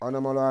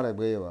Ona molo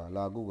aregbewa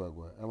la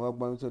gugagwa. Emo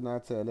gbam so na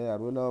tele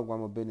arula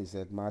gwamo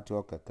beniset ma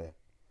to keke.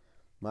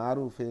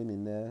 Maru femi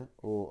ne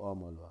o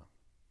omolo.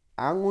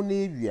 Angu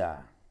ni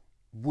via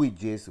bui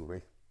Jesu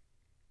re.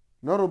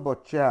 Noro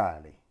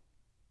bochali.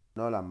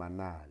 Nola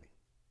manali.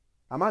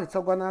 Ama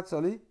kitogwa na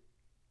tsoli.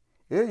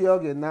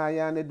 Yoge na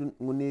ya ne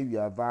nguni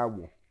via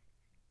vawo.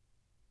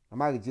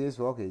 Ama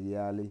Jesu oke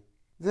yali.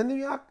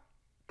 Zeni ya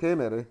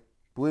kemere.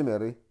 Bui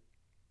mere.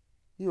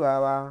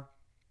 Iwawa.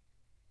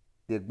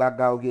 De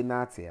gbaga oge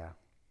na tia.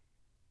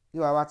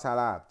 Iwawa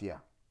tala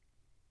apia.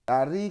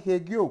 Arike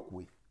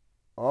giokwe.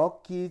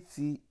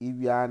 Okiti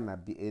iwia na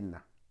bi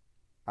ena.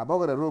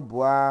 Abogere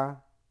robua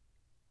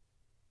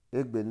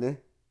egbene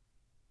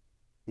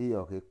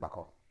iyo ke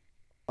pako.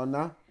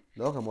 Ona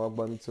lo ke mo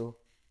gbanito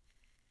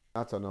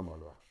atona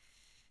molwa.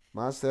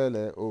 Ma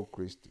sele o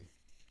Christi.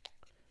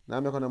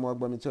 Na me kono mo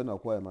gbanito na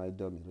kwa ma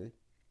idomire.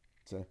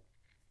 Te.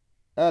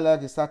 Ele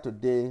ki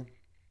Saturday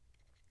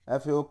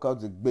efe o ka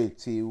de gbe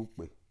ti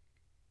upe.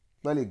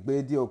 Pele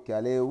gbe di oke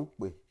ale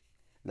upe.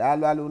 La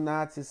alu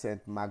na ti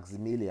St.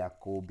 Maximilian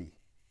Kobe.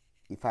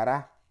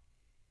 Ifara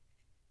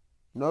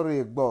noro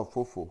egbo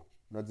fofo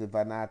no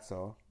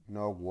divanato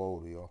no gwo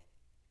orio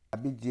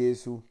abi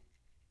Jesu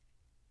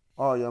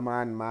o yo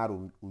man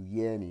maru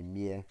uye mi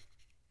mie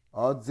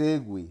o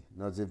zegwe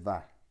no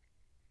diva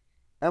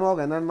emo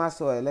ganan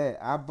maso ele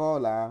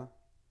abola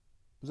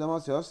usamo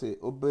se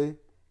obe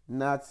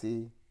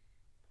nati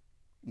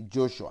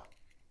Joshua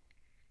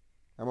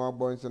emo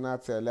gbo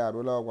internate ele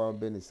arola ogwa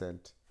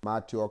Benicent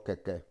Matthew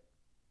keke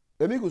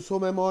emi ku so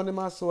memo ni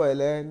maso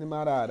ele ni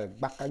marare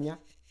gbakanya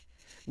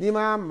ni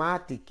ma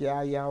mati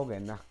kia ya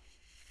ogena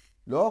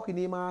loki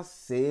ni ma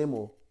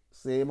semo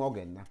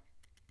ogena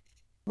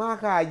ma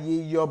ka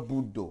ye yo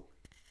budo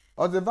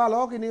o de va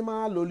loki ni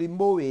ma loli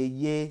mo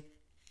ye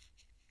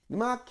ni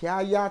ma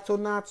kia ya to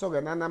na to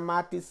ogena na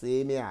mati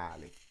seme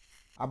ale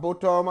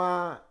aboto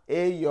ma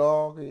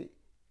eyo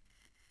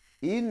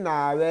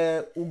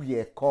inawe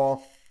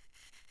ugieko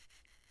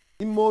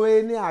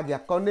imowe ni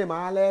agiako ne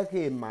ma le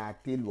ke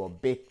mati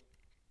lobe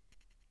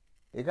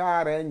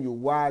ikare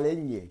nyu wale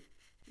nye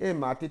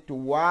mati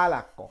tu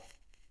wala ko.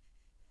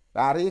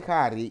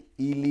 Kari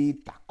ili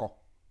tako.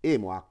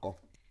 Mo ako.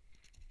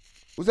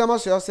 Usamo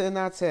se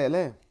na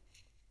tele.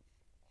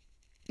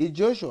 I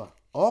Joshua.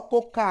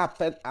 Oko ka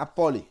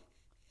apoli.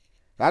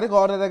 Kari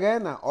ko ode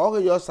gena.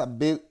 Oge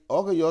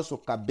yo so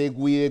ka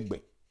begui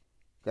egbe.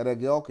 Kere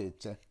ge oke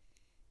che.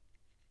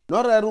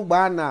 Nore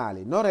rugba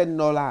nali. Nore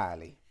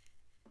nolali.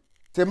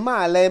 Te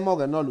male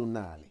moge nolu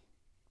nali.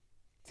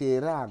 Te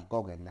ra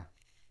gogena.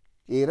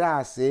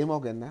 Ira se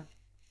mogena.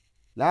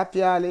 La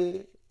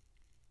piali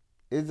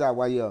iza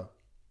wayo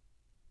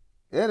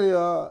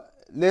erio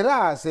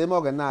lera se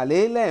moga na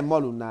lele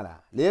molu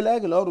nala lele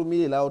ke loru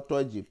mi la oto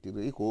Egypt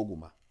ri ko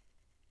oguma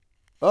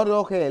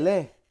oro ke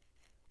le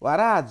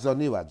wara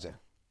azoni waje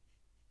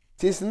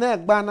tisne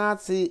gba na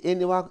ti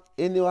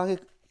eniwa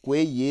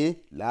kwe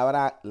ye la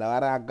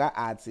wara ga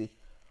ati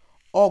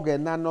oge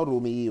na no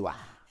rumi wa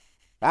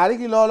ari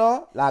ki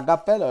lolo la ga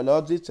pelo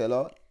lo ji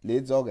chelo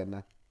le zoge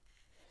na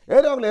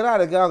erio lera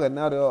re ga oge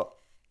na ro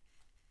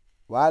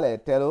wale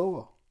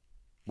telo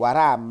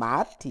wara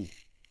mati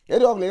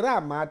edo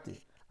glera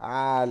mati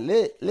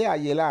le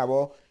ayela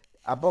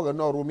abo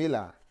no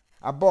rumila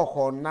abo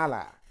ko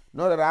nala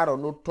no raro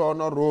no to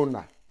no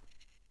rona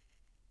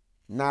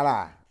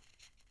nala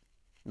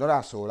no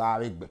ra so la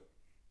egbe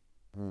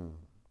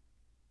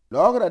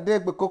logra de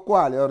egbe koko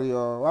ale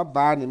orio wa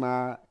bani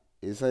ma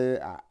ise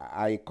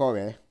ai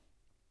kowe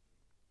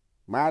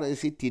ma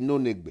isi tino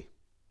negbe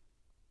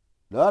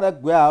lora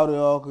gbe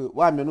orio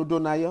wa me no do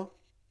na yo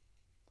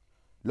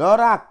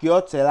lora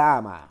kio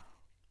telama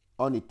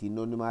oni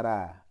tino ni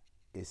mara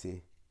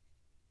ese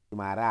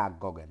mara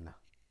gogena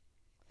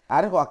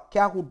ari ko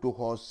kya ku do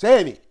ho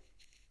semi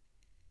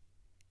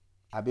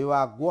abi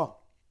wa gwo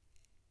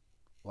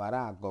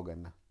wara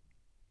gogena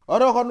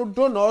oro ko no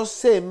do no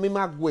semi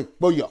magwe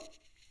poyo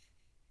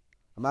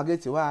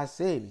mageti wa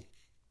semi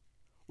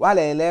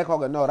wale le ko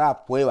gena ora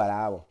pwe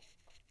wala wo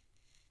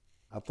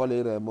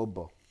afole re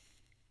mobo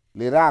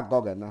le ra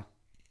gogena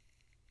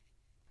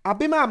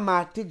abi ma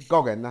mati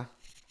gogena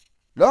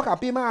lo ka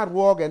pi ma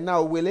ruoge na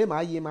wele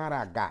ma yi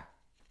mara ga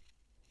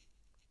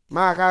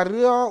ma ka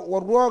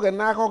ruoge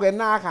na ko ge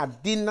na ka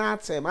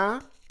dinate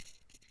ma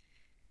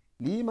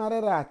li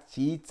mara ra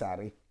chi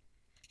tare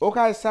o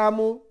ka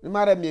samu ni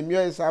mara mi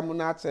mio samu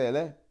na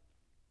tele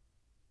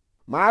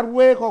ma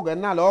ruwe ko ge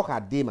na lo ka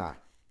di ma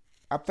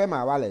afe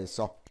ma wale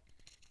so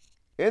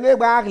ene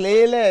gba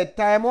lele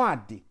time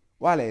adi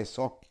wale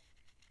so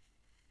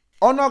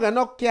ono ge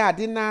no ke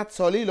adi na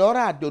toli lo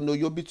ra do no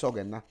yobi to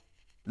ge na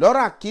lo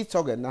ra ki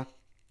to ge na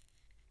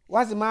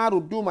wasi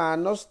maru duma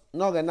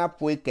no gena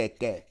pwe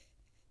keke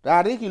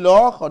rari ki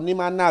lo ko ni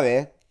manawe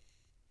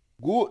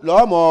gu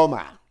lo mo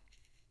ma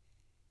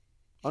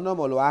ono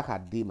mo lo aka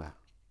dima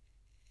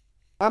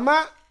ama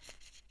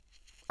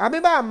abi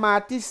ba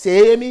mati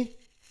semi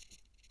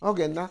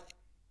ogena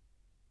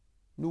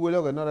nuwe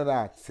lo gena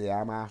ra se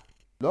ama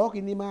lo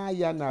ki ni ma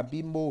ya na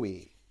bi mowe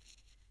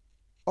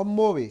o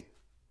mowe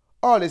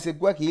o le se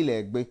gwe ki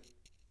le gbe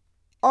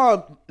o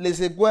le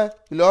se gwe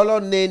lo lo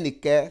ne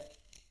nike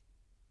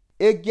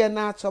egie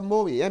na cho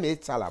mowe ya me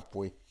tala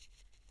pwe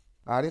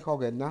ari ko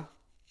gena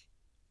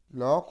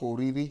lo ko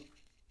riri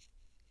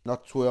no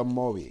tuo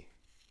mowe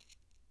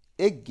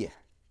egie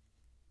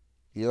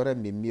yore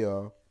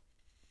mimio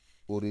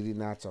oriri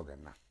na cho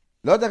gena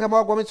lo de ka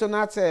mo gwo mi cho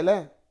na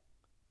tele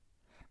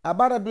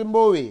abara bi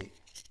mowe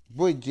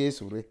boy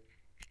Jesu re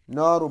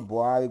n'ọrụ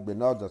bụa igbe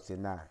n'ọdọsị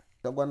na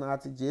tọgba na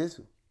ati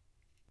Jesu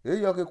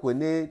eyo ke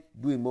kwene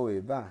du imo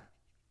eva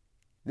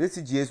nesi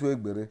Jesu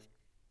egbere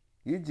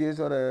yi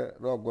Jesu re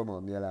rogwo mo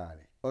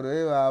mielare oro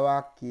ewa wa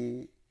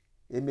ki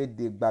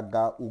emede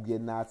gbaga uge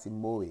na ati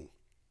mowe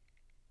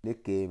ne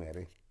ke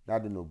mere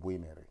dadu no bu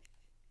mere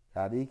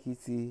ari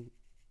kiti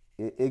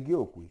egi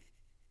okwi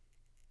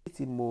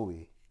iti mowe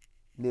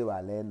ne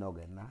wale no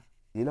gena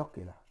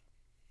ilokela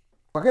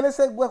kwakele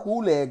se gwe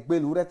ku le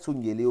egbelu re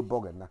tunyele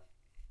obogena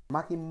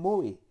maki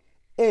mowe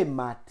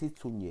mati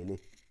tunyele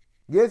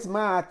get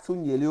ma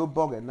tunyele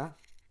obogena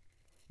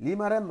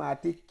limare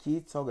mati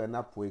ki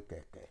togena pwe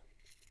keke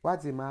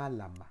wati ma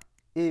lama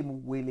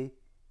muwele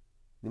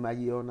ni ma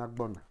ye ona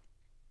gbona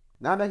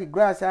na make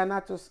grass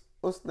anatos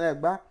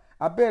osnegba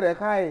abere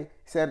kai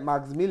St.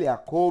 Maximilian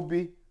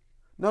Kobi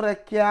no re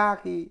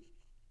kiaki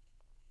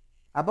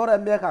abore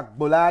meka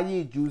gbola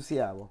yi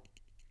juice awo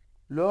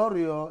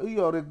lorio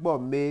iyore gbo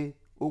me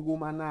ogun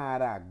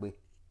manara agbe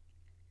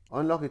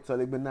unlock it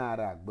tole gbe na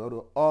ara agboro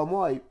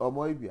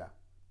ọmọ ibia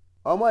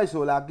ọmọ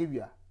isola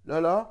gibia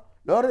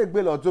lo re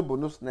gbe lo to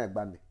bonus na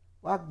egba mi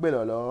wa gbe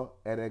lo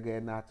erege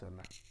na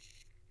tona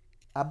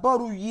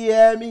aboru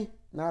yemi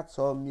na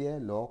to mie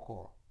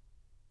loko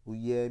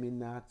uyemi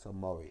na to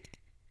mowe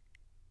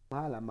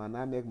mala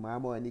mana mek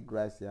mamo ani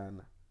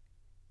graciana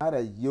ara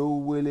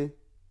yowele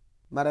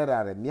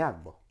marara mi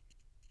agbo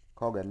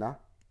kogena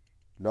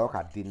lo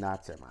ka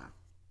dinatema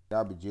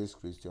ya bi Jesus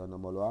Christ ono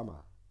molo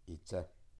ama ite